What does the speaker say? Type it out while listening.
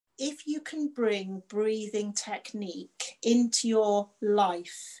if you can bring breathing technique into your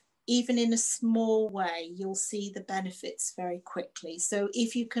life, even in a small way, you'll see the benefits very quickly. So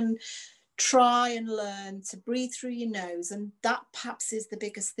if you can try and learn to breathe through your nose, and that perhaps is the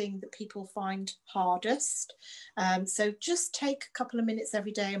biggest thing that people find hardest. So just take a couple of minutes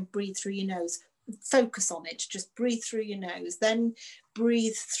every day and breathe through your nose. Focus on it, just breathe through your nose, then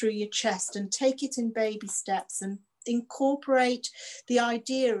breathe through your chest, and take it in baby steps and incorporate the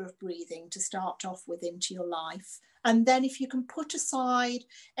idea of breathing to start off with into your life. And then if you can put aside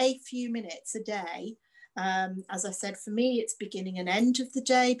a few minutes a day, as I said, for me, it's beginning and end of the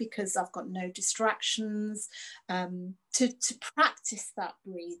day because I've got no distractions, to practice that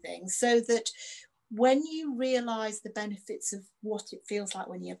breathing, so that when you realize the benefits of what it feels like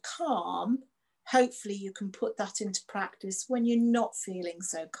when you're calm, hopefully you can put that into practice when you're not feeling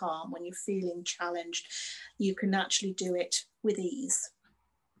so calm, when you're feeling challenged. You can actually do it with ease.